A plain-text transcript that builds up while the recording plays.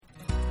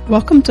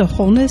Welcome to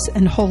Wholeness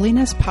and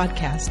Holiness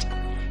Podcast.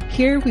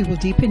 Here we will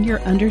deepen your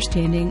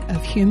understanding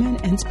of human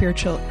and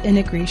spiritual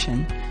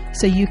integration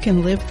so you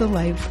can live the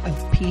life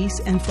of peace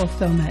and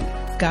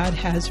fulfillment God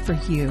has for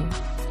you.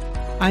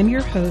 I'm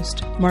your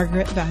host,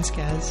 Margaret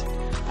Vasquez.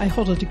 I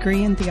hold a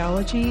degree in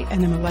theology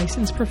and am a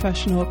licensed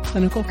professional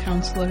clinical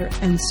counselor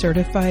and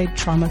certified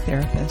trauma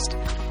therapist.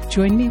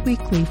 Join me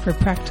weekly for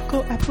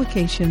practical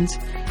applications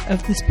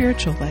of the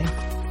spiritual life.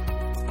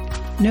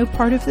 No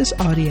part of this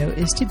audio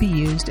is to be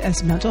used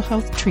as mental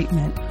health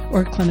treatment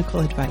or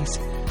clinical advice.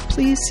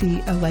 Please see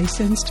a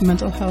licensed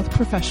mental health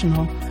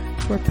professional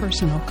for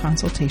personal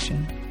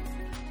consultation.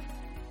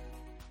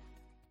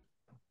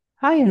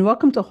 Hi, and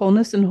welcome to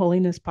Wholeness and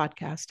Holiness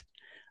Podcast.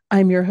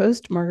 I'm your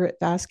host, Margaret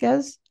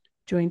Vasquez,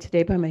 joined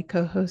today by my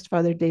co-host,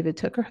 Father David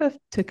Tuckerhoof,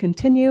 to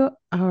continue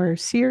our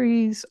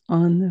series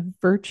on the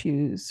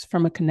virtues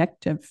from a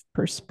connective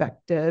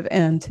perspective.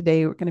 And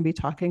today we're going to be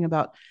talking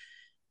about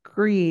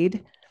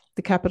greed,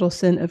 the capital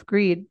sin of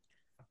greed,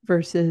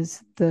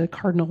 versus the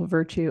cardinal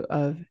virtue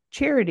of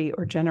charity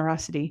or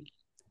generosity.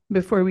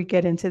 Before we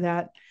get into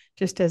that,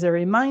 just as a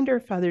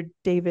reminder, Father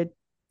David's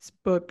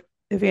book,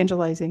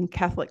 Evangelizing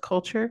Catholic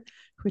Culture,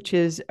 which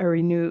is a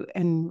renewed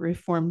and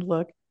reformed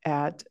look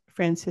at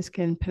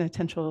Franciscan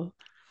penitential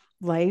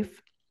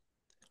life,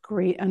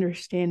 great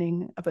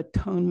understanding of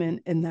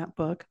atonement in that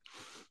book.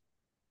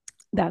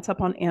 That's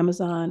up on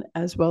Amazon,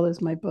 as well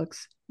as my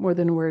books, More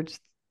Than Words,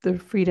 The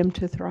Freedom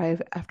to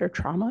Thrive After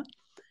Trauma,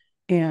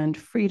 and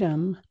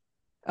Fearless.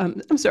 I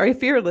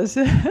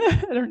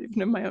don't even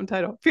know my own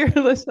title.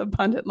 Fearless,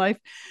 Abundant Life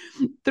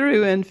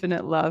Through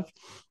Infinite Love.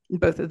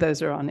 Both of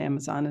those are on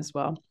Amazon as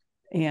well.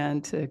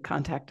 And to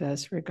contact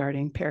us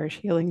regarding parish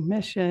healing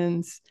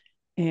missions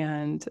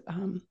and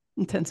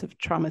intensive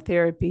trauma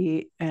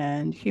therapy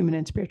and human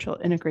and spiritual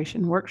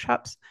integration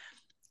workshops,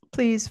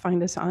 please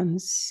find us on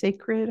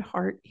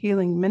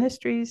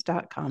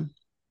sacredhearthealingministries.com.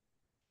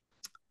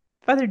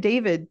 Father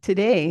David,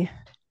 today,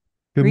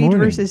 greed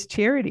versus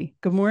charity.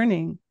 Good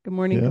morning. Good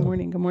morning. Yeah. Good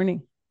morning. Good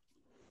morning.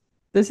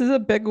 This is a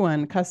big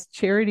one because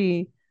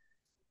charity,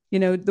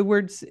 the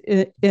words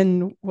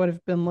in what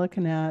I've been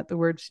looking at, the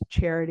words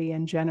charity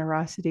and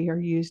generosity are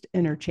used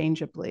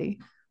interchangeably.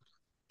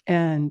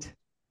 And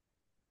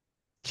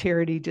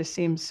charity just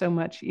seems so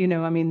much, in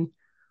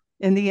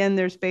the end,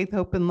 there's faith,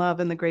 hope, and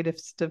love. And the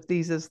greatest of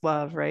these is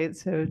love, right?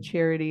 So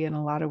charity in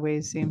a lot of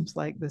ways seems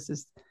like this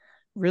is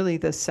really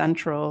the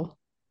central,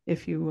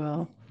 if you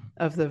will,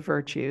 of the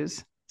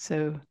virtues.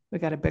 So we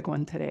got a big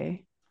one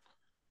today.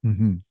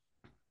 Mm-hmm.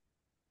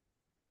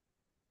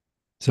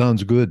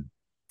 Sounds good.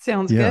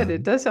 Sounds good.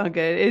 It does sound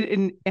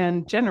good.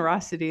 And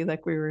generosity,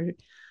 like we were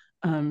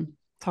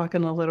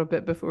talking a little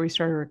bit before we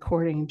started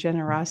recording,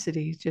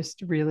 generosity,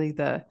 just really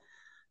the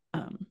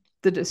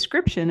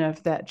description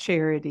of that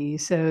charity.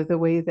 So the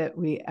way that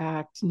we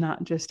act,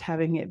 not just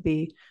having it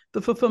be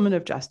the fulfillment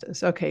of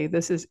justice. Okay,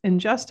 this is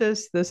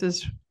injustice. This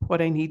is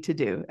what I need to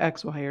do,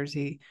 X, Y, or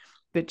Z.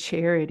 But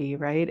charity,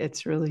 right?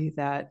 It's really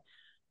that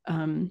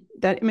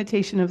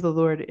imitation of the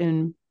Lord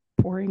in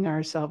pouring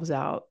ourselves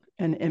out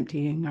and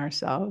emptying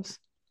ourselves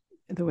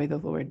the way the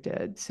Lord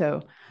did.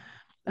 So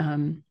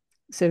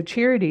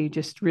charity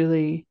just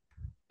really,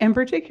 and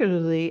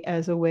particularly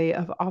as a way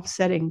of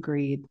offsetting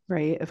greed,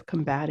 right? Of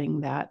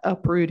combating that,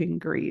 uprooting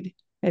greed,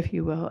 if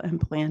you will, and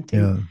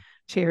planting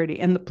charity.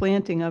 And the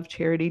planting of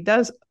charity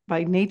does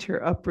by nature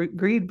uproot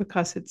greed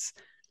because it's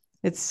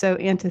so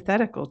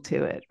antithetical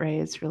to it,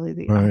 right? It's really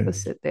the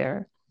opposite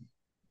there.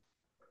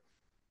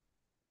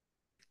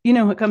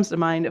 What comes to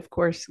mind, of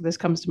course, this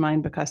comes to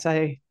mind because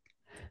I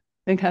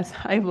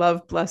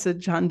love Blessed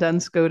John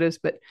Duns Scotus,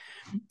 but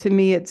to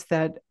me, it's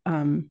that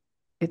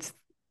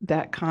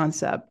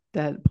concept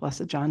that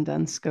Blessed John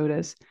Duns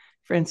Scotus,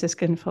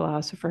 Franciscan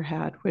philosopher,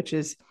 had, which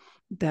is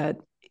that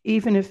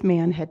even if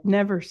man had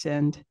never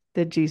sinned,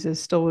 that Jesus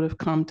still would have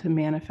come to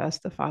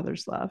manifest the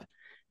Father's love.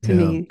 To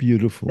me,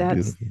 beautiful.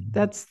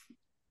 That's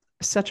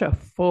such a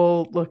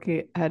full look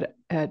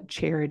at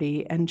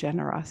charity and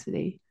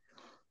generosity,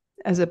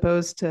 as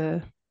opposed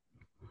to,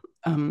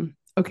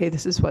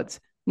 this is what's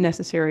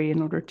necessary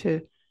in order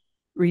to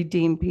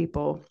redeem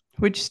people,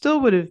 which still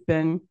would have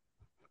been,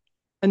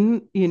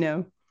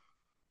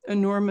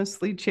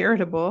 enormously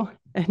charitable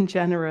and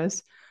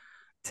generous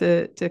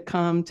to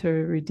come to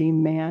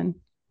redeem man.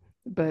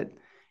 But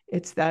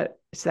it's that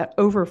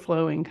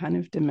overflowing kind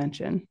of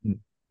dimension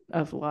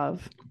of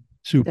love.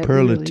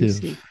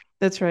 Superlative. Really,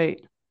 that's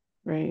right.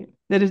 Right.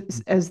 That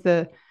is as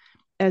the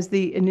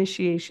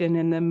initiation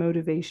and the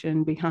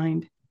motivation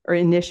behind, or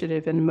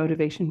initiative and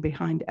motivation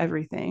behind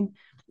everything,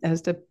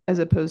 as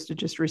opposed to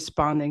just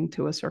responding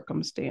to a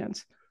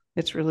circumstance.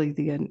 It's really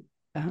the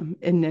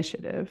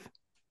initiative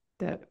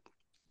that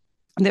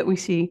we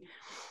see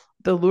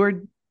the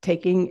Lord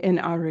taking in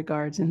our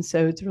regards. And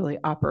so it's really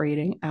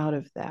operating out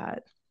of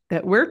that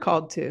we're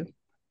called to.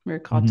 We're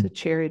called to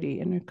charity,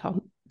 and we're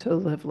called to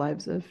live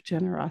lives of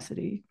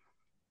generosity.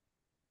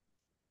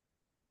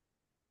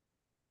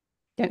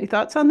 Any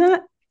thoughts on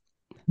that?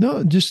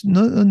 No, just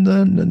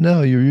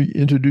no. You're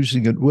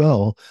introducing it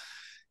well.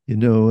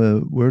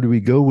 where do we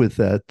go with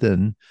that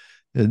then?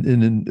 And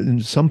in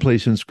some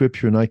place in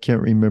scripture, and I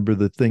can't remember,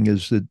 the thing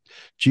is that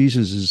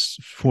Jesus is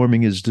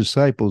forming his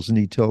disciples and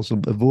he tells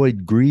them,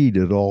 avoid greed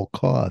at all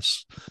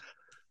costs.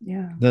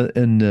 Yeah.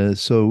 And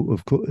so,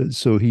 of course,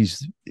 so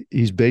he's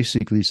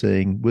basically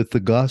saying, with the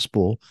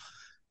gospel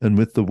and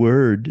with the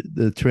word,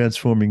 the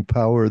transforming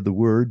power of the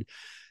word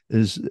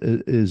is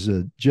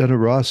a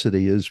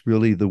generosity is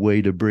really the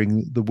way to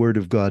bring the word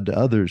of God to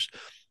others,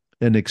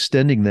 and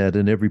extending that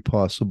in every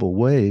possible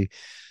way,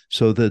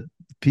 so that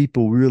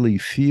people really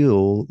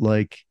feel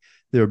like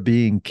they're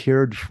being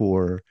cared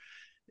for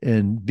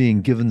and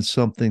being given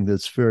something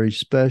that's very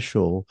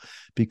special,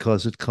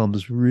 because it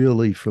comes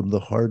really from the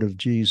heart of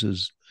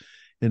Jesus,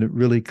 and it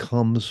really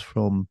comes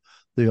from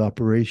the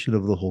operation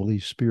of the Holy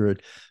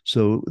Spirit.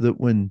 So that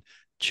when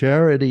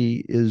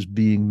charity is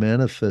being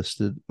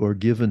manifested or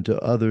given to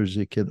others,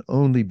 it can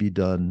only be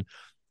done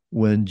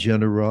when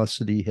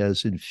generosity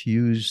has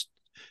infused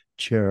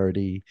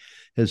charity,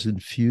 has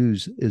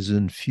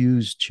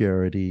infused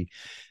charity,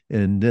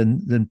 and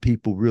then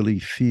people really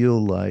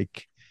feel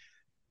like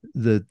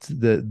that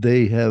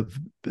they have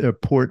are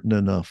important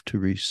enough to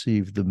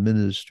receive the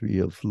ministry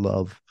of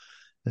love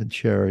and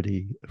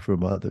charity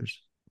from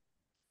others.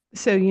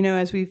 So,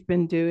 as we've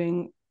been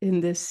doing in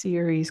this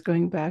series,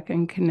 going back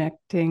and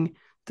connecting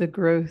the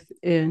growth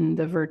in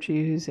the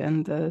virtues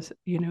and the,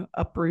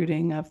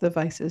 uprooting of the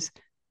vices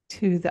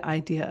to the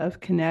idea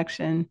of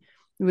connection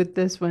with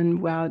this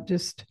one, wow,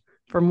 just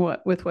from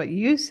what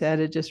you said,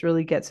 it just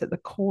really gets at the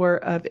core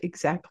of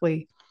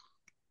exactly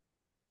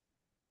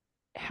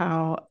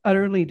how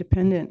utterly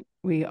dependent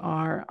we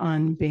are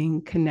on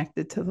being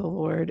connected to the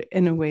Lord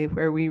in a way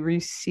where we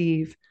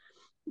receive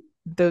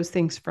those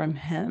things from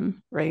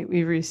Him, right?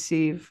 We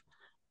receive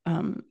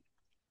um,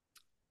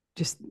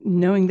 just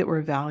knowing that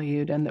we're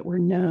valued and that we're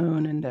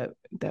known and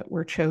that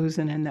we're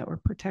chosen and that we're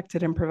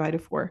protected and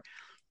provided for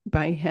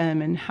by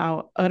Him, and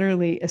how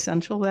utterly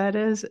essential that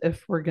is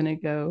if we're going to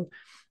go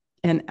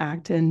and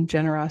act in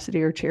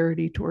generosity or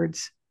charity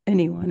towards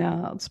anyone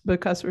else,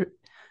 because we're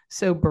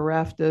so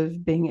bereft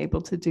of being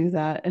able to do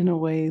that in a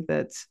way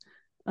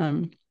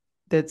um,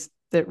 that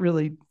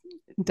really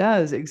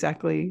does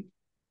exactly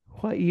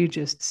what you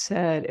just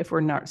said. If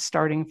we're not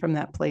starting from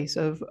that place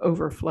of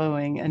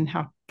overflowing, and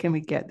how can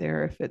we get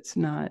there if it's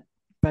not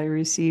by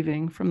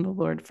receiving from the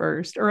Lord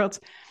first? Or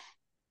else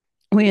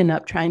we end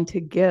up trying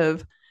to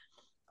give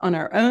on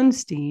our own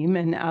steam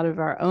and out of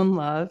our own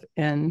love,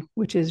 and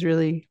which is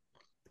really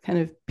kind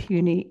of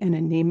puny and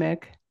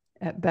anemic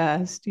at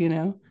best.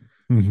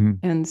 Mm-hmm.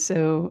 And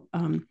so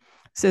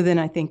then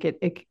I think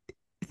it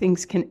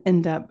things can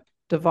end up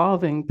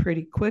devolving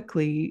pretty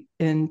quickly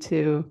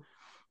into,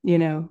 you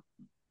know,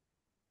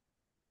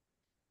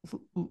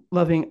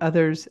 loving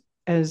others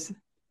as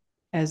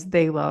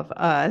they love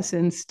us,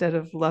 instead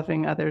of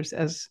loving others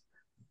as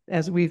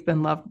we've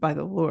been loved by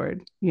the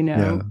Lord.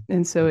 Yeah,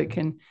 And so it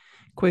can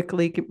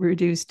quickly get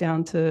reduced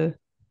down to,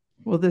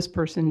 well, this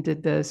person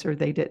did this or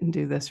they didn't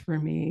do this for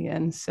me.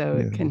 And so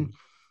yeah,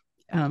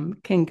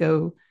 it can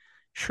go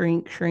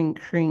shrink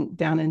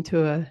down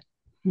into a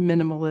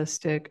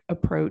minimalistic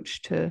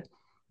approach to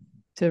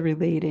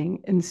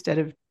relating, instead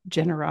of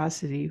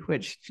generosity,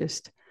 which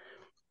just,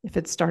 if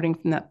it's starting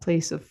from that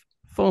place of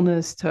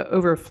fullness to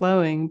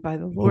overflowing by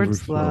the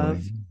Lord's love,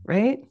 overflowing.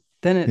 right?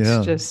 Then it's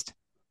Yeah, just,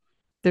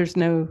 there's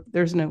no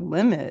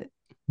limit.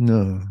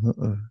 no,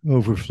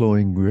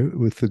 overflowing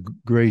with the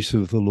grace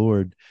of the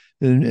Lord,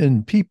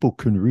 and people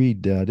can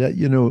read that.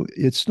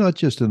 It's not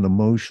just an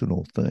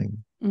emotional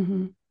thing;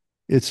 Mm-hmm.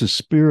 it's a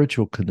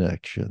spiritual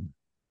connection,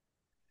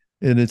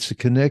 and it's a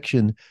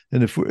connection.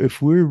 And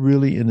if we're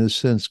really, in a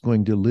sense,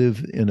 going to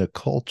live in a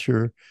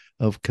culture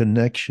of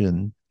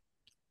connection,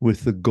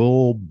 with the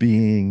goal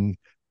being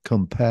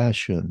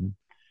compassion,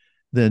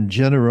 then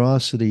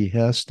generosity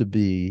has to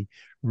be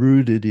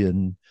rooted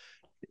in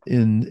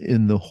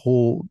the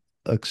whole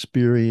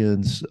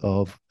experience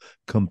of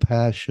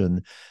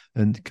compassion.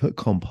 And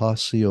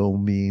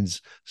compassio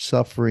means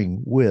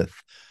suffering with.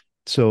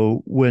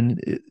 So when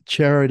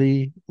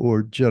charity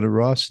or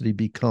generosity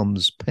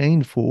becomes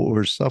painful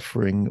or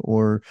suffering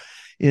or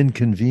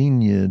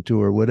inconvenient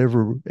or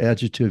whatever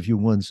adjective you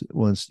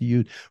wants to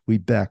use, we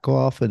back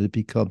off and it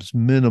becomes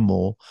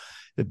minimal.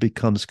 It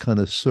becomes kind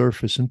of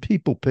surface, and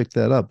people pick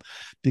that up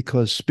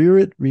because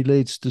spirit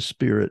relates to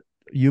spirit.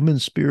 Human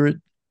spirit,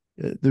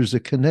 there's a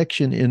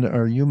connection in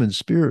our human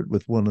spirit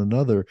with one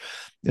another.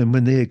 And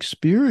when they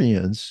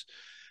experience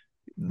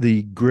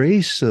the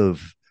grace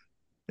of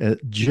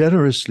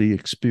generously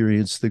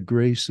experience the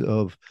grace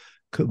of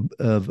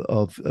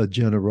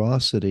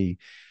generosity,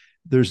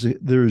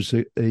 there's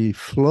a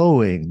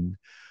flowing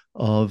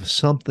of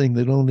something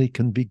that only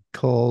can be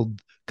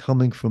called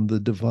coming from the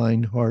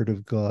divine heart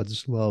of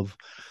God's love.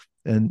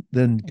 And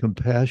then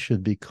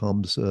compassion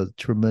becomes a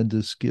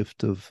tremendous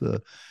gift of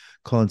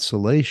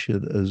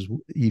consolation, as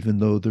even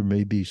though there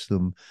may be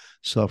some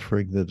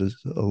suffering that is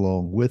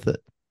along with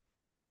it.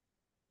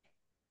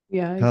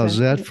 Yeah, How's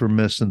that exactly. for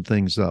messing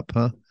things up,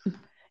 huh?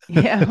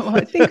 Yeah, well,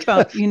 I think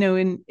about,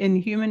 in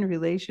human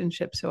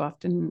relationships, so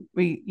often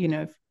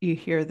if you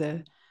hear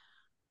the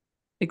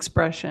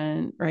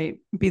expression, right,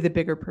 be the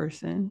bigger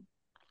person.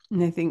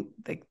 And I think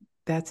like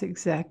that's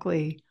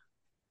exactly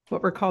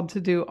what we're called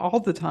to do all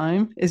the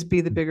time is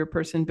be the bigger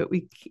person, but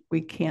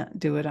we can't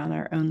do it on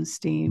our own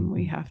steam.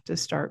 We Mhm. have to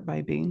start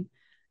by being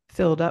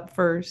filled up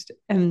first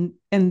and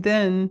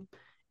then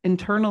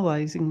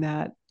internalizing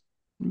that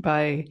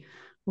by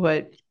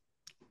what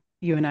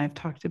you and I have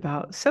talked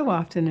about so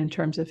often in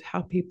terms of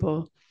how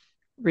people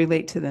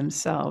relate to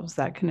themselves,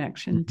 that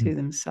connection Mhm. to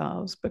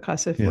themselves.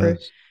 Because if we're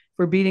Yes. if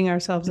we're beating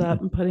ourselves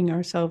up and putting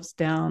ourselves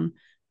down,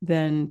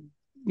 then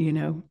you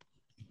know,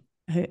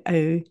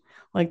 I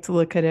like to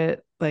look at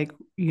it like,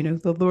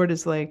 the Lord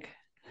is like,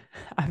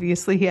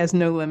 obviously he has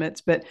no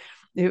limits, but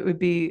it would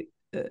be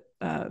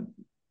uh,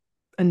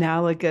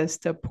 analogous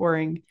to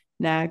pouring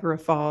Niagara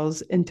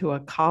Falls into a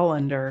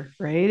colander,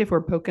 right? If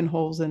we're poking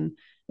holes in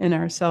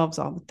ourselves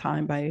all the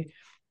time by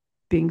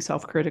being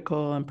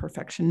self-critical and Mhm.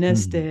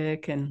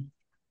 perfectionistic and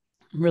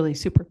really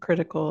super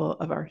critical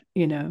of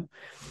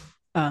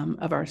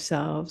of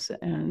ourselves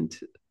and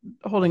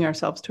holding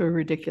ourselves to a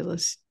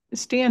ridiculous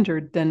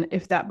standard, then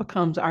if that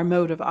becomes our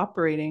mode of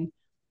operating,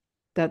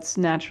 that's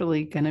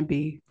naturally going to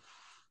be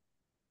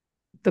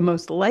the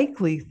most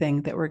likely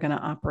thing that we're going to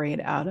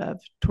operate out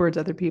of towards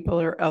other people,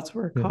 or else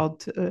we're Yeah. called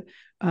to,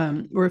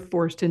 we're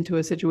forced into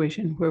a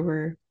situation where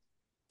we're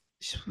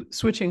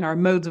switching our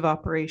modes of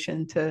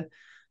operation to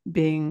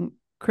being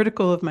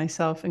critical of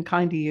myself and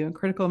kind to you, and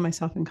critical of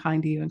myself and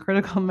kind to you, and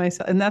critical of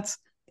myself. And that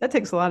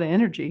takes a lot of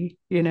energy.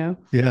 Yeah.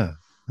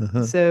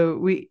 Uh-huh. So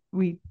we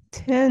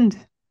tend,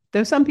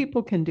 though some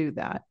people can do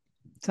that,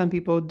 some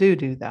people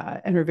do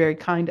that and are very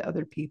kind to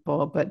other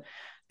people, but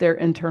their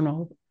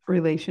internal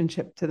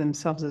relationship to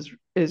themselves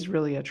is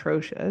really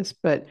atrocious.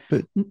 But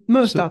But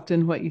most so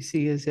often what you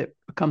see is it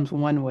becomes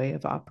one way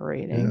of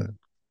operating. yeah.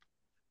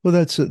 Well,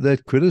 that's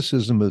that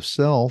criticism of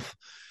self,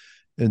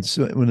 and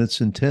so when it's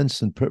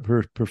intense and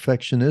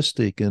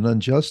perfectionistic and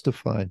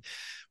unjustified,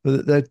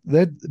 but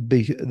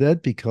that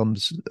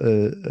becomes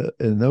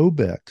an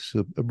obex,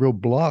 a real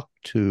block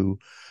to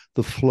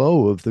the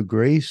flow of the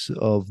grace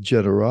of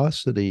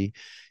generosity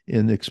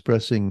in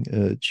expressing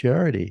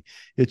charity.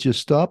 It just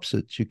stops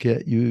it. Yeah,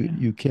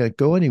 You can't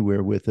go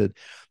anywhere with it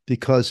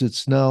because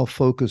it's now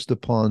focused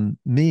upon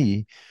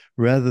me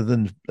rather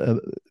than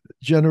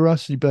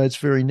generosity by its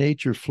very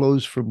nature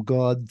flows from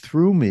God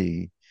through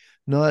me,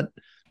 not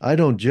I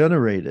don't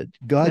generate it.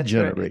 God that's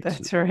right. generates it.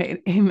 That's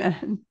right.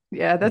 Amen.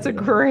 Yeah, that's a Yeah.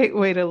 great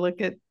way to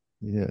look at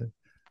Yeah.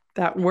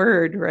 that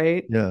word,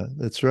 right? Yeah,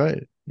 that's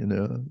right.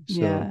 So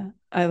Yeah,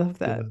 I love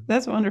that. yeah,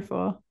 That's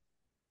wonderful.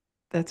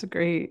 That's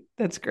great.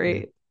 That's yeah,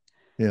 great.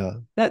 yeah,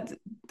 That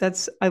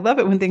that's I love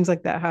it when things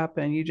like that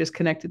happen. You just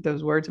connected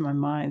those words in my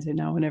mind. And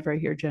now whenever I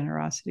hear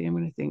generosity, I'm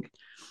going to think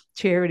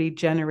charity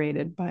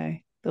generated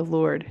by the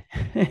Lord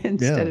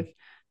instead yeah. of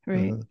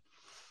right. Uh,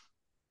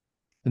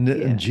 and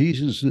Yeah,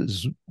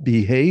 Jesus's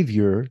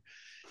behavior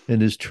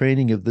and his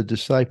training of the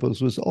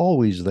disciples was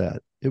always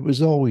that. It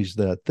was always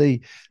that.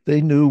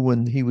 They knew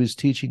when he was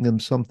teaching them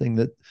something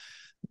that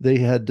they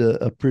had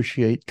to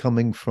appreciate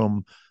coming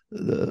from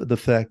the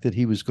fact that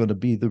he was going to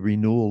be the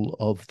renewal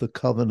of the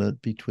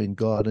covenant between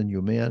God and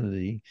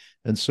humanity,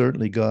 and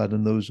certainly God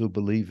and those who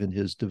believe in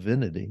his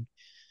divinity.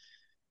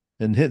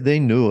 And they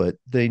knew it.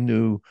 They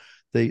knew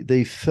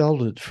they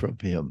felt it from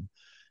him.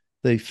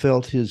 They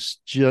felt his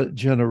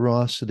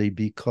generosity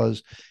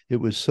because it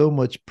was so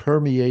much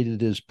permeated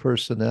his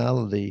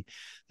personality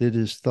that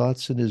his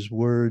thoughts and his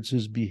words,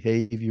 his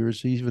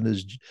behaviors, even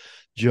his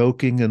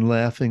joking and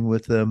laughing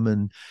with them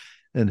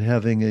and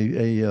having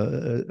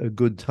a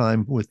good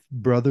time with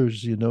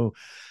brothers,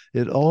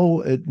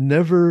 it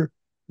never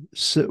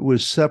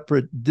was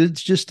separate. It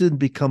just didn't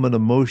become an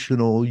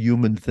emotional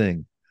human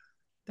thing.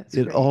 that's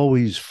It great.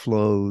 always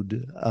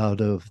flowed out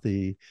of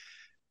the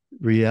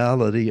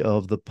reality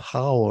of the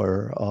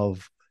power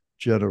of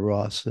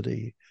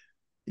generosity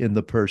in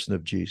the person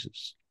of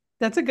Jesus.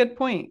 That's a good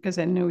point because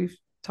I know we've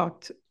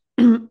talked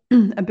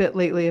a bit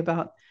lately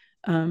about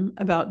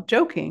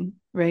joking,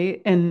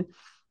 right? And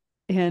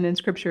in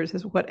scripture, it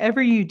says,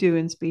 whatever you do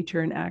in speech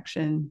or in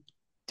action,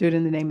 do it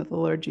in the name of the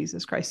Lord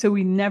Jesus Christ. So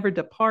we never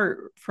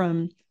depart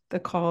from the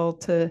call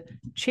to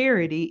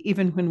charity,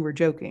 even when we're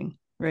joking,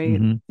 right?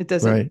 Mm-hmm. It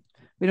doesn't, Right.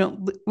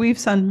 we've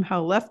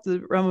somehow left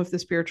the realm of the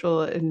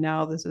spiritual, and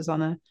now this is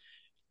on a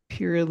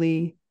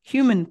purely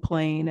human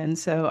plane. And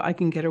so I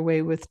can get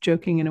away with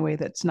joking in a way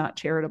that's not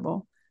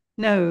charitable.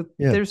 No,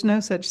 Yeah. there's no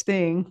such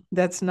thing.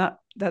 That's not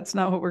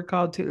what we're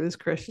called to as Or it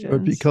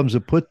Christians. becomes a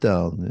put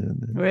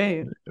down.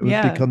 Right. It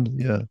Yeah. becomes,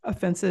 yeah.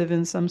 Offensive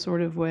in some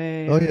sort of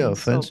way Oh, or yeah.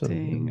 Offensive.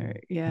 insulting or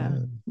yeah. Yeah.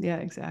 Yeah,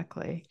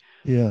 exactly.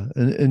 Yeah.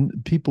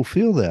 And people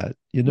feel that,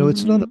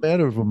 it's not a Mm-hmm.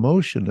 matter of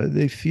emotion.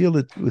 They feel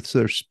it with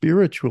their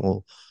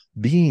spiritual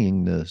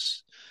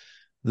beingness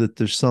that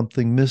there's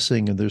something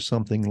missing and there's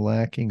something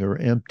lacking or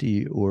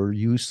empty or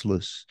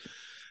useless.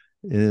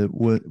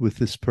 with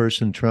this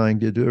person trying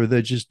to do, or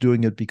they're just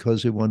doing it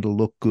because they want to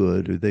look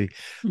good, or they're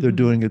Mm-hmm.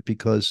 doing it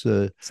because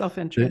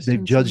Self-interest they've in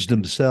some judged case.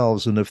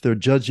 themselves, and if they're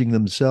judging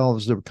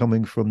themselves, they're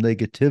coming from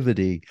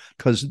negativity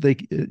because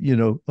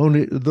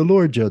only the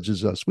Lord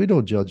judges us. We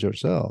don't judge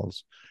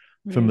ourselves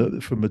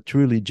Right. from a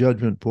truly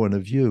judgment point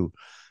of view.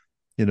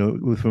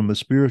 From a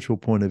spiritual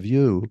point of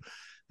view,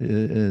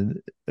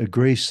 and a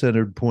grace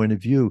centered point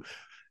of view,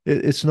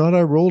 it's not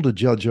our role to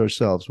judge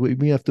ourselves.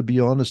 We have to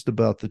be honest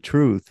about the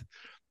truth,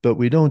 but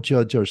we don't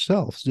judge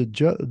ourselves.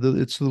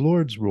 It's the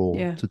Lord's role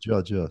Yeah. to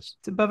judge us.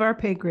 It's above our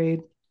pay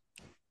grade.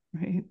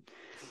 Right.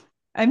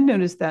 I've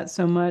noticed that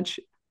so much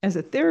as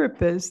a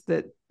therapist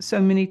that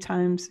so many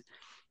times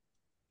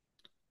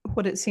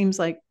what it seems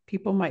like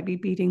people might be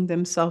beating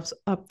themselves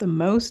up the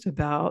most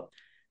about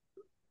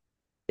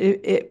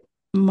it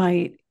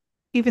might,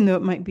 even though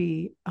it might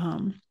be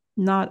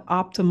not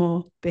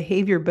optimal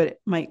behavior, but it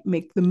might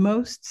make the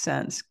most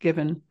sense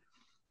given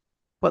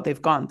what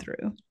they've gone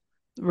through,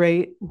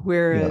 right? Yeah.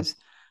 Whereas,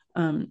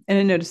 and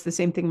I noticed the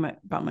same thing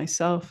about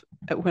myself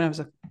when I was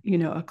a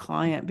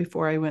client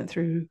before I went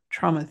through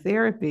trauma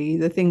therapy.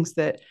 The things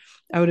that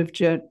I would have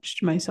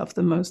judged myself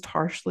the most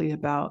harshly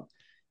about,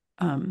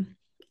 um,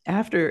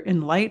 after,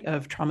 in light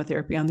of trauma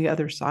therapy, on the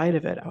other side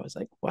of it, I was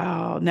like,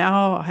 wow,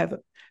 now I have a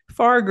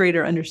far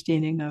greater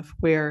understanding of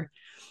where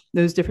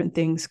those different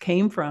things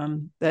came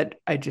from that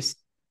I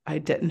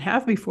didn't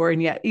have before.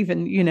 And yet,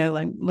 even,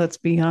 like, let's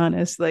be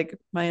honest, like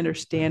my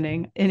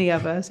understanding, any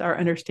of us, our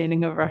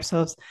understanding of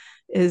ourselves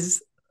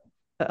is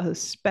a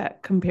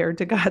speck compared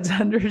to God's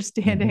Mm-hmm.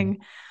 understanding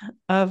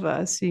of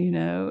us.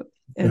 And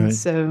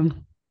Right.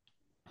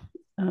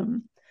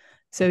 um,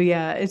 so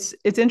yeah, it's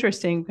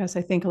interesting because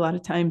I think a lot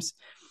of times,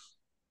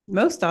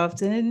 most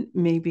often,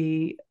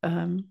 maybe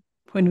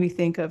when we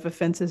think of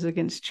offenses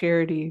against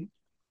charity,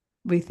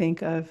 we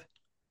think of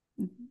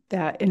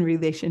that in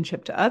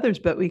relationship to others,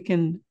 but we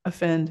can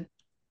offend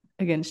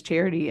against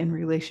charity in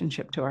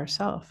relationship to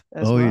ourselves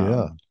as Oh yeah.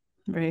 well,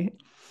 right?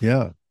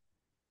 Yeah.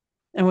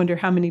 I wonder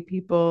how many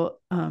people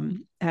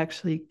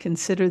actually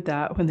consider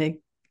that when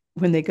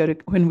we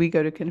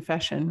go to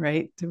confession,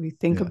 right? Do we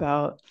think Yeah.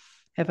 about,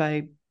 have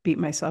I beat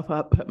myself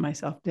up, put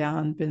myself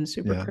down, been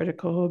super Yeah.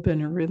 critical,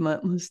 been a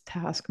relentless Or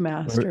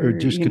taskmaster,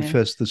 just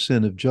confess the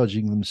sin of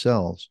judging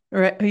themselves,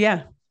 Right?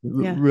 Yeah,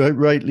 yeah,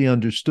 rightly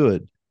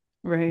understood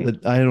right,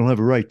 that I don't have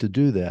a right to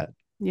do that.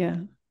 yeah,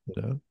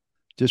 You know,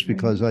 just right.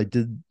 because I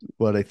did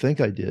what I think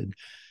I did,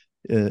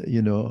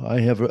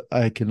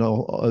 I can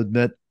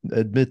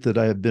admit that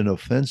I have been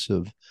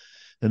offensive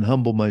and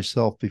humble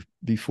myself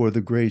before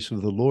the grace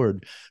of the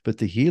Lord. But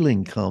the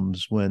healing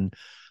comes when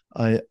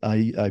I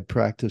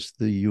practice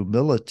the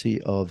humility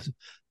of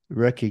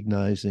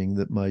recognizing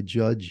that my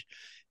judge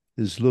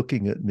is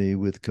looking at me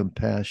with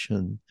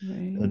compassion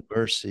Right. and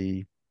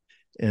mercy,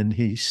 and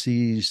he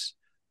sees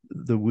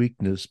the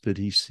weakness, but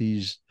he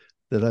sees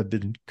that I've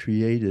been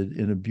created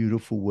in a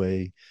beautiful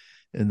way,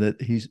 and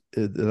that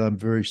I'm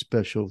very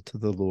special to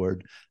the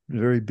Lord,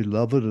 very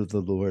beloved of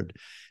the Lord.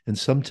 And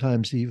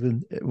sometimes,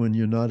 even when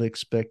you're not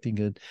expecting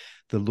it,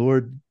 the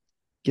Lord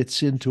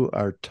gets into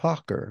our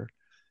talker.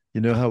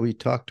 You know how we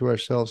talk to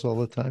ourselves all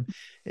the time?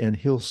 And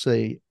he'll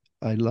say,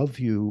 I love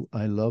you,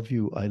 I love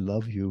you, I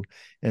love you.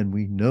 And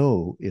we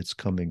know it's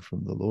coming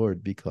from the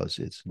Lord because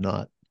it's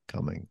not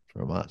coming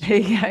from us.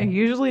 Yeah,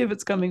 usually if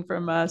it's coming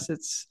from us,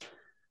 it's,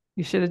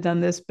 you should have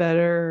done this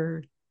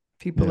better.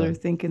 People Yeah, are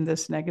thinking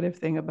this negative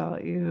thing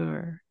about you,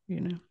 or,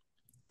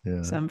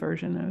 yeah, some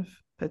version of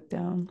put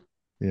down.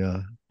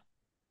 yeah.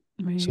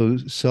 Right. So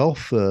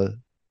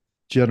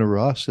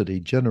generosity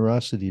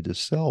to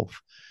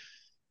self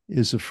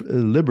is a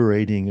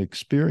liberating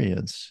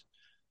experience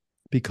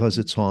because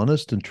it's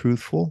honest and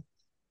truthful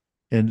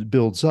and it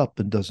builds up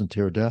and doesn't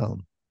tear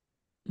down.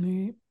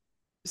 Right.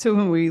 So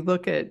when we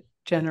look at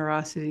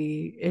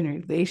generosity in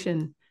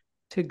relation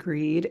to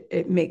greed,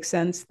 it makes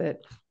sense that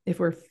if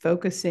we're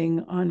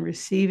focusing on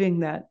receiving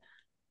that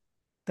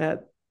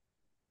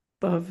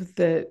love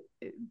that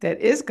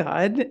is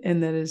God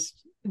and that is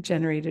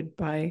generated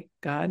by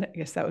God, I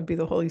guess that would be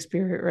the Holy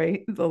Spirit,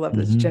 right? The love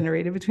that's Mm-hmm.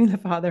 generated between the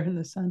Father and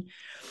the Son.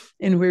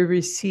 And we're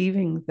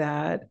receiving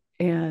that,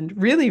 and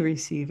really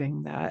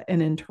receiving that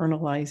and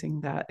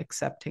internalizing that,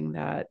 accepting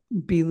that,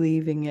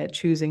 believing it,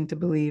 choosing to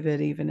believe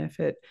it, even if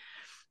it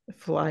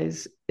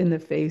flies in the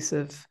face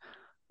of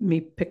me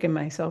picking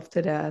myself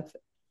to death.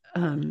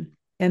 And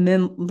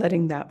then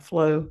letting that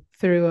flow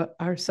through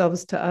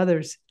ourselves to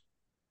others.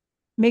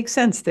 Makes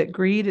sense that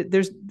greed,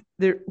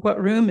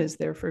 what room is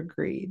there for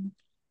greed?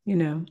 You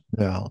know,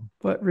 Yeah,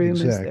 what room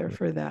is there exactly.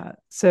 for that?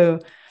 So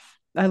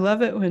I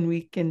love it when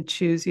we can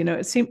choose,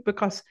 it seems,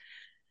 because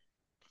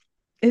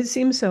it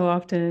seems so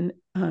often,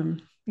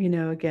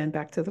 again,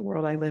 back to the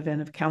world I live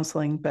in of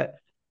counseling, but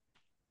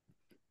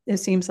it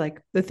seems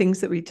like the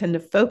things that we tend to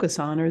focus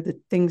on are the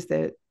things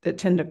that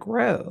tend to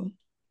grow.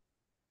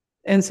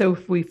 And so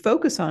if we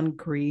focus on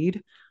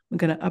greed, I'm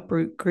going to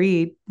uproot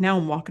greed. Now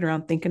I'm walking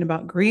around thinking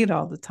about greed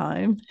all the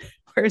time.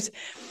 Whereas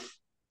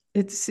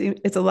it's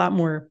a lot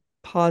more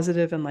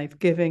positive and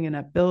life-giving and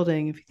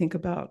upbuilding if you think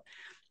about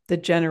the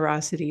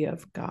generosity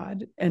of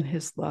God and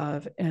his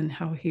love and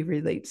how he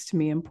relates to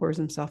me and pours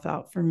himself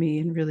out for me,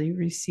 and really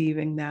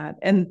receiving that.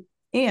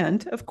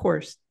 And of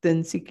course,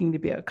 then seeking to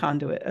be a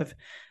conduit of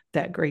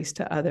that grace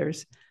to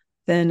others.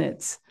 Then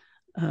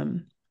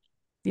um,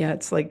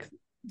 it's like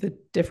the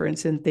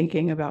difference in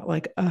thinking about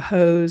like a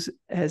hose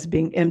as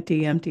being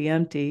empty, empty,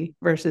 empty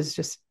versus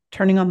just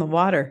turning on the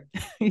water,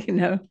 you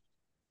know,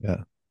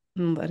 Yeah.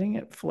 and letting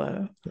it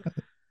flow.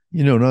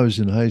 When I was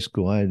in high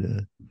school, I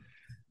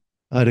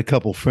had a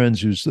couple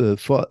friends whose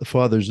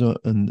fathers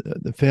and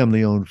the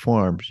family owned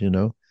farms,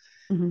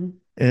 Mm-hmm.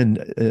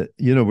 and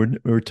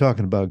we're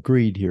talking about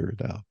greed here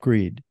now,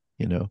 greed,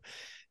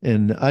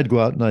 and I'd go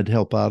out and I'd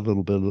help out a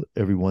little bit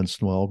every once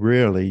in a while.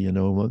 Rarely,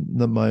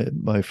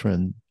 my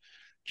friend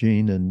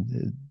Gene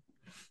and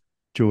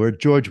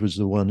George was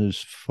the one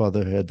whose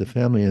father had the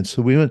family, and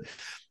so we went.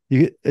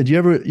 Did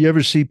you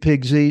ever see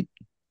pigs eat?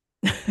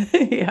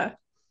 Yeah.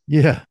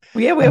 Yeah,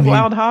 Well, yeah, we I have mean,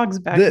 wild hogs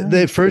back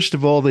they home. first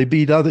of all they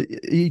beat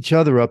each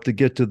other up to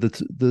get to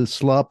the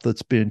slop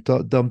that's being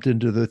dumped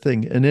into the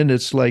thing, and then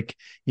it's like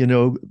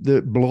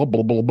the blah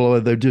blah blah blah.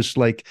 They're just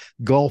like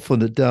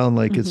golfing it down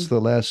like it's Mm-hmm.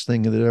 the last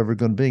thing they're ever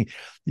going to be.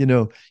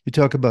 You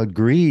talk about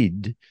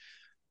greed,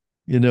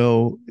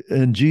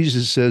 and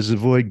Jesus says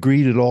avoid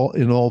greed at all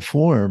in all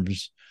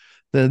forms.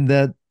 Then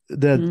that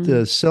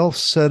Mm-hmm.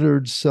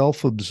 self-centered,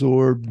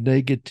 self-absorbed,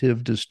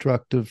 negative,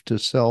 destructive to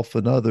self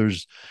and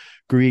others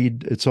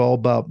greed. It's all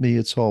about me.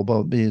 It's all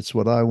about me. It's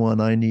what I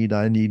want. I need,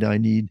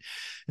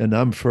 and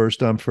I'm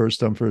first. I'm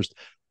first. I'm first.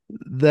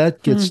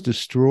 That gets Mm-hmm.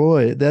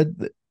 destroyed.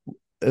 That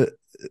uh,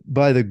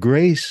 by the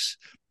grace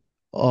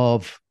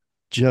of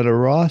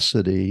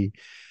generosity,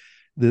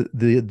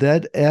 the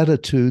that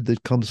attitude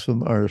that comes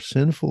from our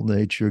sinful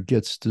nature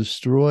gets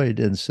destroyed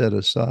and set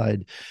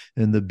aside,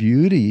 and the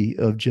beauty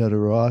of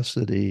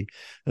generosity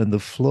and the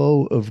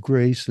flow of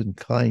grace and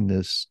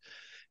kindness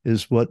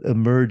is what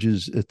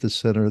emerges at the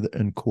center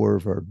and core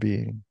of our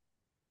being.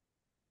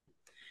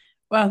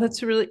 Wow,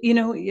 that's really,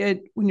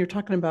 when you're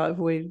talking about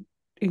avoid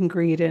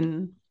greed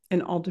in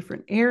all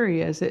different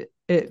areas,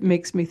 it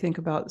makes me think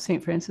about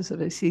Saint Francis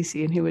of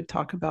Assisi, and he would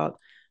talk about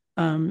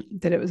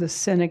that it was a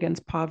sin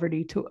against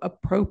poverty to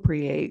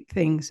appropriate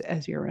things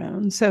as your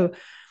own. So,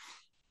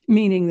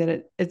 meaning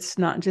that it's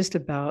not just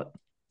about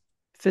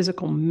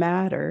physical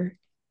matter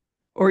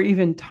or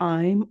even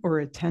time or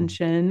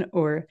attention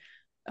or,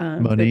 but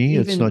Money,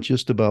 it's not even,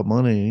 just about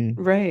money.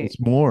 right, It's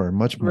more,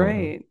 much more.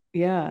 right,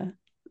 yeah.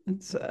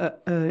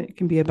 It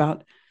can be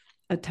about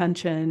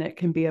attention, it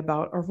can be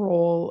about a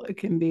role, it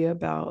can be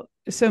about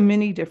so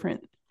many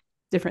different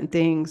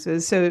things.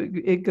 So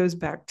it goes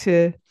back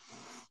to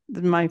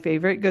my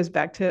favorite, it goes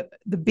back to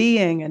the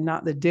being and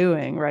not the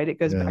doing, right? It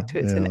goes Yeah, back to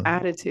it's an yeah,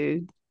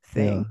 attitude yeah.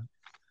 thing.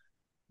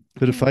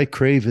 But if I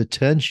crave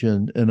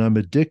attention and I'm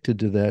addicted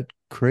to that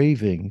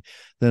craving,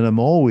 then I'm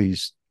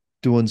always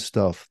doing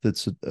stuff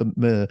that's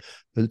uh,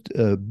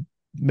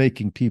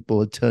 making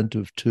people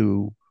attentive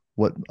to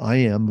what I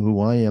am, who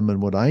I am,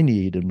 and what I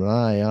need, and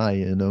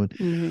what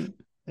Right.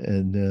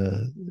 and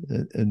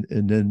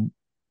then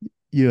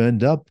you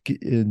end up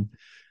in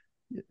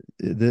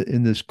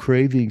this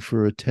craving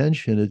for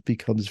attention. It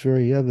becomes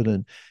very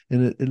evident,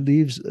 and it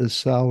leaves a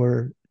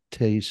sour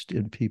taste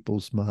in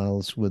people's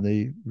mouths when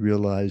they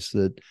realize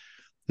that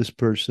this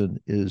person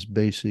is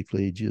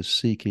basically just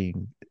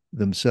seeking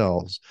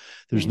themselves.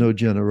 There's Right. no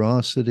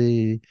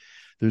generosity,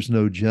 there's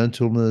no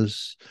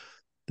gentleness,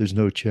 there's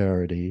no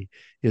charity.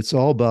 It's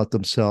all about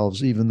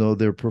themselves, even though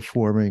they're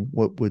performing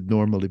what would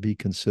normally be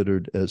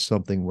considered as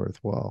something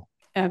worthwhile.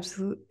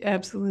 Absolutely,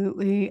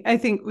 absolutely. I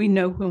think we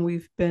know when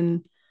we've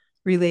been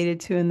related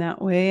to in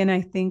that way, and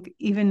I think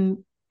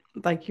even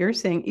like you're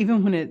saying,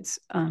 even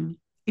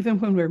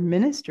when we're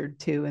ministered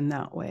to in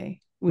that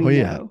way, we Oh,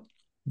 yeah. know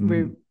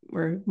we're Mm,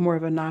 we're more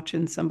of a notch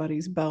in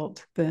somebody's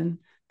belt than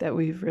that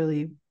we've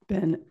really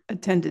been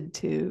attended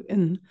to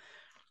in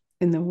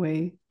the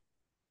way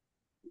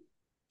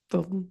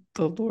the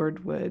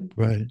Lord would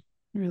right.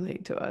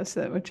 relate to us.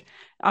 That which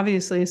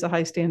obviously is a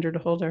high standard to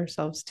hold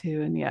ourselves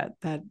to, and yet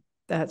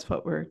that's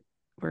what we're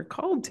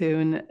called to.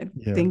 And I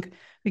Yeah. think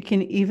we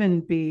can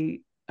even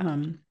be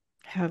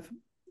have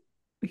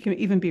we can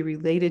even be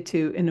related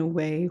to in a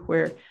way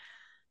where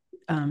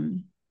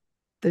um,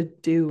 the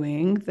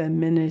doing, the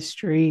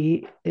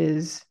ministry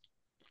is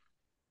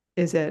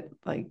at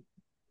like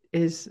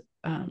is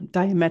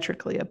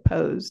diametrically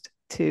opposed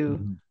to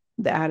Mhm.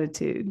 the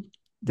attitude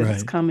that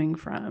it's Right. coming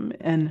from.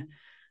 And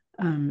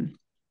um,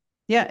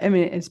 yeah, I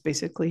mean, it's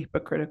basically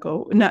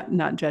hypocritical,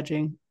 not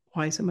judging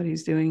why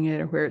somebody's doing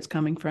it or where it's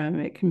coming from.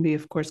 It can be,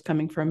 of course,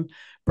 coming from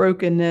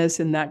brokenness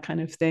and that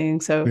kind of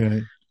thing.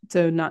 Right.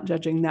 So not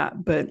judging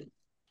that, but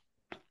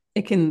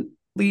it can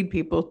lead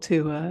people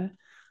to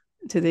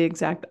the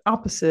exact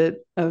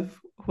opposite of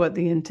what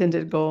the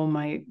intended goal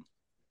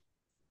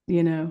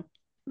you know,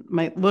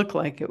 might look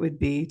like it would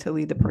be to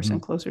lead the person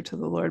Mhm. closer to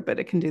the Lord, but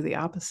it can do the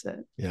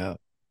opposite. Yeah.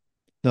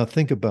 Now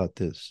think about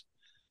this.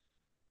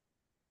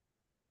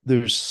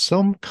 there's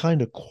some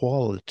kind of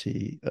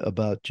quality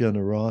about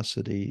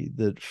generosity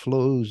that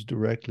flows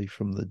directly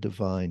from the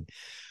divine.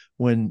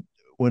 When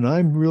when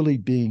I'm really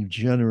being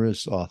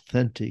generous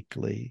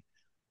authentically,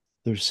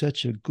 there's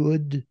such a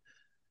good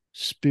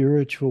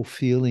spiritual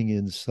feeling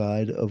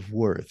inside of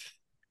worth.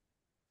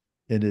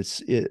 And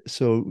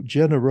so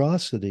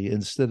generosity,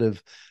 instead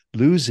of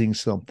losing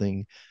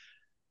something,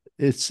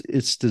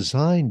 it's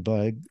designed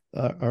by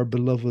our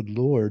beloved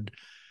Lord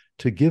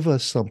to give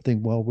us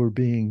something while we're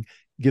being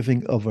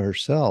giving of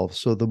ourselves.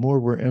 So the more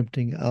we're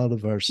emptying out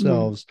of Mm.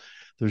 ourselves,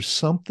 there's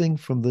something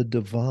from the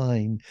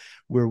divine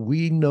where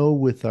we know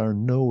with our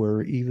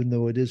knower, even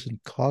though it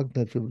isn't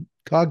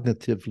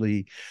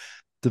cognitively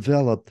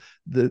developed,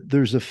 that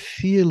there's a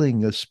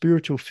feeling, a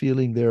spiritual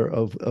feeling there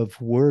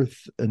of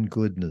worth and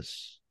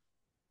goodness.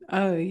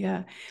 Oh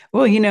yeah.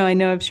 Well, I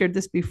know I've shared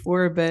this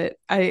before, but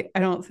I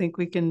don't think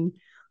we can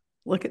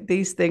look at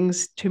these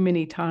things too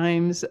many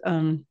times.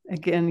 Again,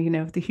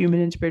 the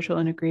human and spiritual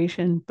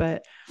integration,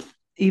 but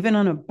even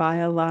on a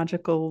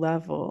biological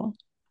level,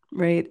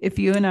 right? If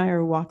you and I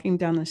are walking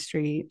down the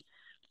street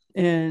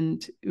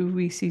and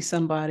we see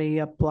somebody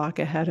a block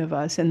ahead of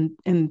us, and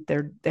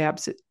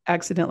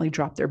accidentally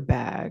drop their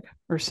bag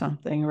or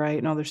something, right?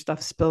 And all their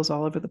stuff spills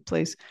all over the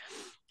place,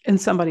 and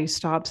somebody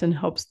stops and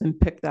helps them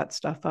pick that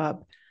stuff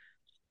up.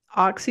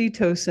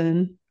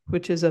 Oxytocin,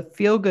 which is a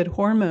feel good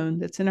hormone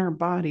that's in our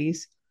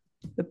bodies,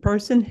 the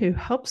person who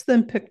helps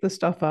them pick the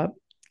stuff up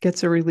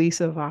gets a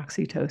release of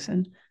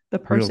oxytocin. The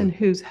person Really?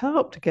 who's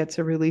helped gets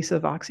a release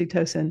of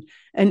oxytocin.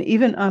 And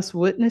even us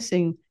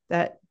witnessing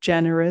that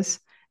generous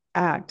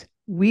act,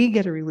 we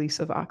get a release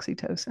of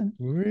oxytocin.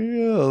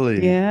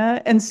 Really? Yeah.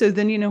 And so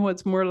then,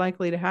 what's more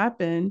likely to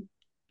happen?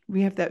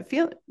 We have that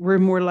feeling we're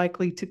more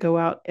likely to go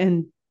out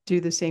and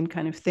do the same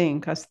kind of thing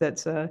because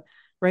that's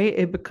right.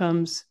 It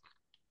becomes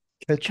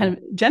Catching. kind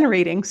of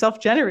generating,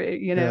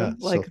 self-generate, Yeah,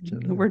 like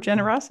we're self-generate.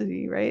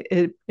 generosity, right?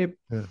 Yeah.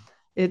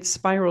 It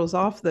spirals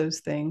off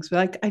those things.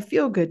 Like I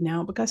feel good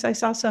now because I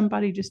saw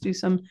somebody just do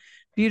some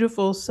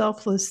beautiful,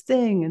 selfless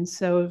thing. And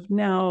so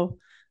now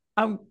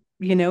I'm,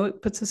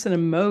 it puts us in a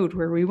mode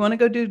where we want to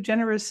go do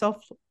generous,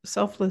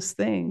 selfless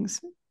things.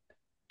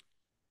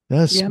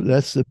 That's Yeah.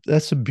 that's a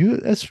that's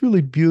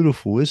really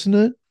beautiful, isn't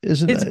it?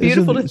 It's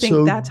beautiful Isn't to it think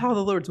so? that's how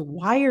the Lord's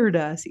wired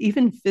us,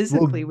 even Well,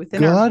 physically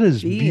within our God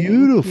is being.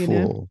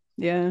 beautiful.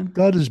 Yeah.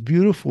 God is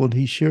beautiful, and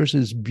He shares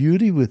His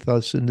beauty with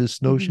us in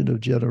this notion Mm-hmm.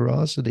 of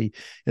generosity.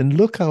 And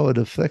look how it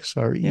affects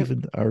our Yep.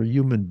 even our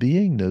human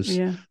beingness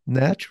Yeah.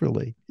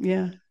 naturally.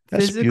 Yeah,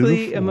 That's physically,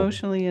 beautiful.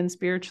 emotionally, and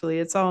spiritually,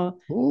 it's Oh,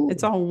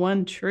 all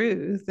one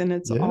truth, and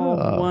it's all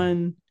yeah,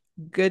 one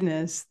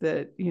goodness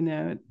that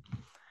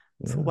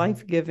it's yeah,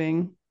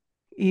 life-giving,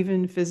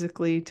 even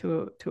physically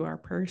to our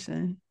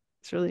person.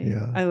 It's really,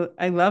 yeah,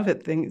 I love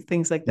it,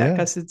 things like that, yeah.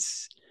 because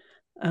it's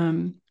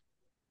um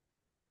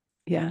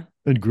yeah.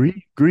 And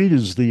greed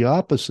is the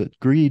opposite.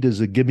 Greed is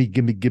a gimme,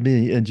 gimme,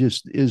 gimme, and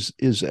just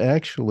is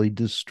actually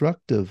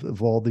destructive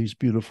of all these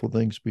beautiful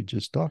things we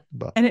just talked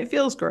about. And it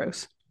feels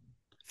gross.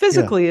 Yeah,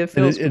 Physically, it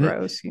and feels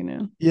gross.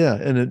 yeah,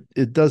 and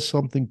it does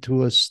something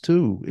to us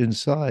too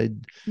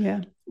inside.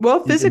 Yeah. Well, You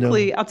know,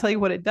 physically, I'll tell you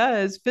what it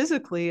does.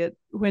 Physically, it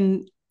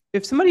when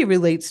if somebody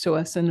relates to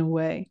us in a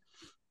way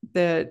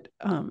that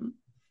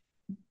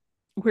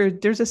where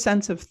there's a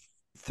sense of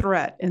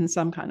threat in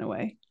some kind of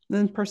way.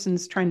 Then the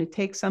person's trying to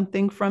take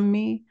something from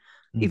me,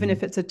 even mhm.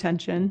 if it's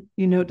attention.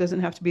 It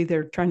doesn't have to be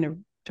they're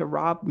trying to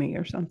rob me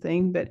or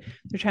something, but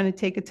they're trying to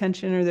take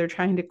attention or they're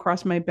trying to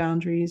cross my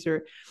boundaries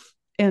or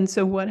and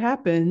so what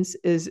happens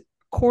is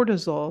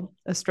cortisol,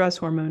 a stress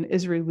hormone,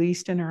 is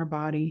released in our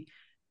body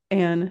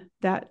and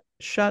that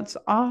shuts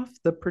off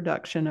the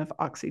production of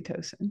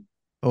oxytocin.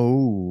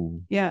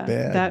 Oh, Yeah,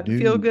 bad that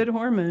feel news. good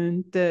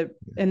hormone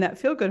that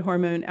feel good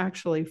hormone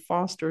actually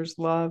fosters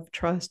love,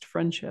 trust,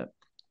 friendship.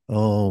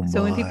 Oh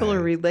So when people are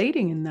my.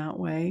 relating in that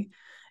way,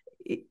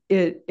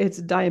 it's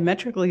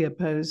diametrically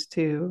opposed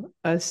to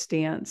a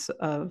stance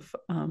of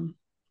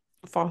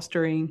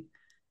fostering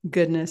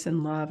goodness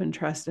and love and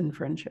trust and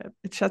friendship.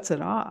 It shuts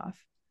it off.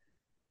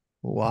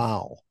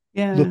 Wow.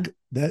 Yeah, Look,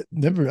 that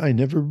never I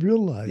never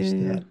realized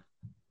yeah, that.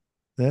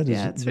 That is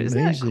yeah. It's isn't that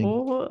amazing.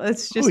 cool?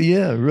 It's Oh just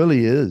yeah, it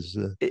really is.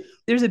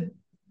 there's a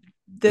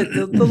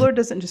the Lord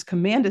doesn't just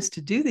command us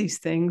to do these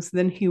things,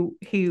 then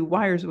he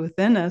wires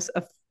within us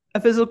a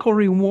physical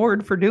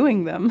reward for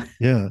doing them,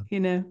 Yeah, you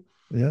know,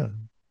 yeah,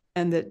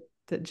 and that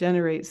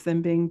generates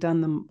them being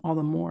done them all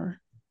the more.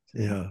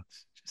 So yeah.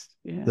 it's just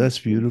yeah, That's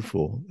it's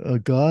beautiful. beautiful.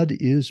 God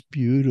is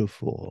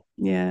beautiful.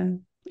 Yeah.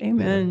 Yeah,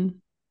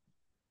 Amen.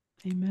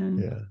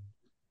 Amen.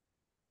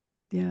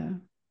 yeah, Yeah.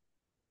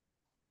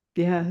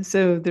 Yeah.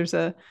 So there's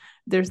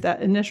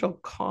that initial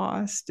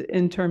cost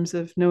in terms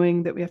of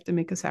knowing that we have to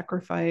make a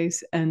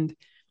sacrifice and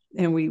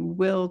we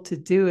will to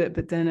do it,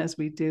 but then as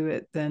we do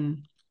it,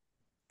 then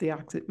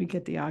we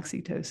get the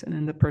oxytocin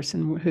and the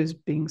person who's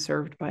being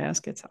served by us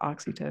gets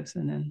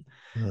oxytocin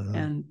uh,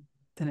 and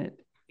then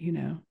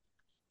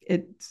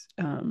it's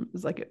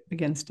like it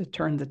begins to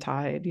turn the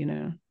tide,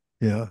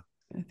 yeah.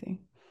 I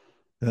think.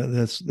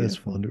 That's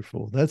Beautiful.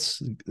 wonderful.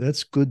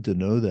 That's good to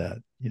know that,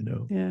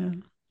 Yeah.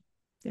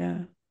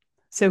 Yeah.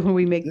 So when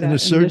we make In a that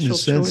certain initial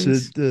sense,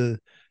 choice,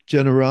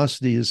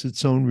 generosity is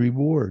its own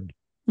reward.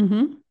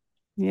 mm-hmm.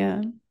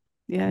 Yeah.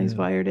 Yeah. He's Yeah,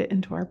 wired it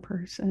into our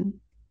person.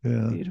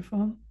 yeah.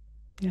 Beautiful.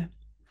 Yeah.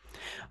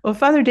 Well,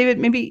 Father David,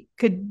 maybe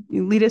could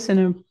you lead us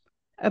in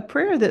a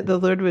prayer that the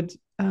Lord would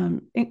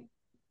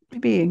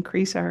maybe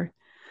increase our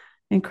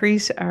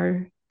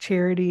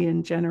charity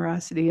and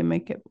generosity and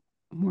make it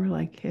more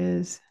like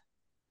his.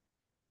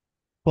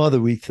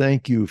 Father, we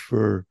thank you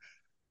for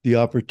the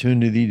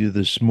opportunity to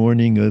this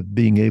morning of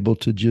being able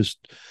to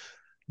just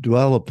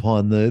dwell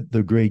upon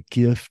the great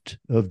gift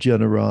of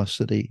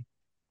generosity,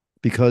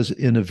 because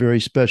in a very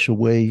special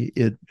way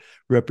it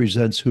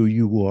represents who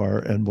you are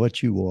and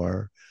what you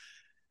are.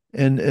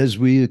 And as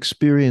we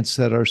experience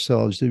that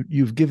ourselves,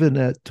 you've given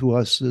that to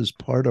us as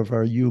part of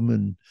our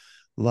human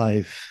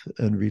life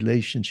and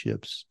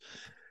relationships.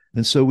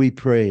 And so we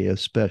pray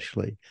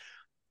especially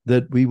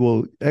that we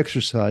will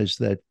exercise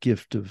that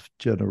gift of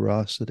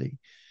generosity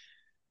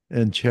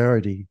and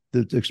charity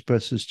that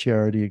expresses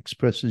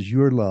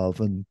your love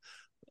and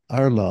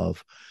our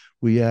love.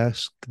 We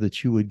ask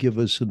that you would give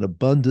us a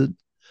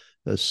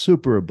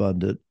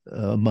superabundant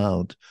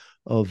amount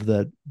of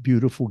that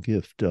beautiful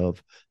gift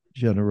of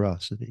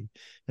generosity.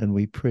 And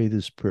we pray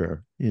this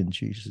prayer in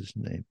Jesus'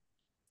 name.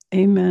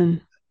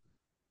 Amen.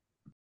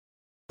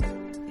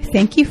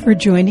 Thank you for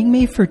joining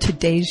me for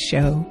today's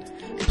show.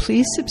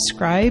 Please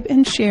subscribe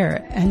and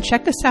share, and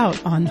check us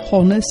out on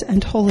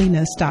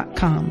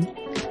wholenessandholiness.com.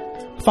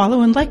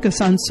 Follow and like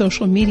us on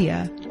social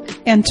media.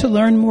 And to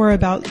learn more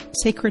about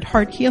Sacred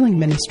Heart Healing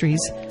Ministries,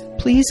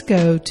 please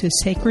go to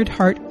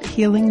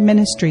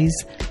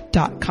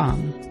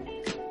sacredhearthealingministries.com.